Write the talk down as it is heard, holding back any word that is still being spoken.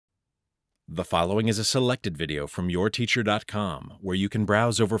The following is a selected video from YourTeacher.com, where you can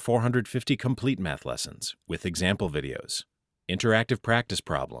browse over 450 complete math lessons with example videos, interactive practice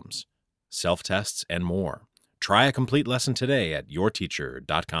problems, self-tests, and more. Try a complete lesson today at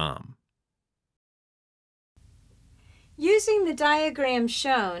YourTeacher.com. Using the diagram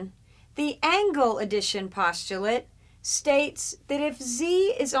shown, the angle addition postulate states that if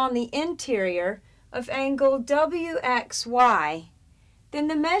z is on the interior of angle WXY, then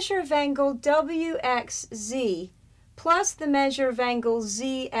the measure of angle WXZ plus the measure of angle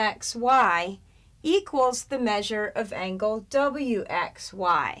ZXY equals the measure of angle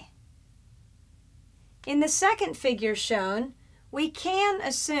WXY. In the second figure shown, we can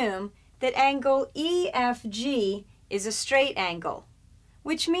assume that angle EFG is a straight angle,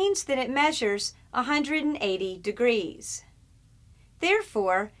 which means that it measures 180 degrees.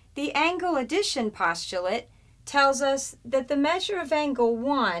 Therefore, the angle addition postulate tells us that the measure of angle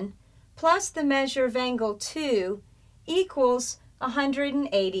 1 plus the measure of angle 2 equals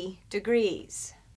 180 degrees.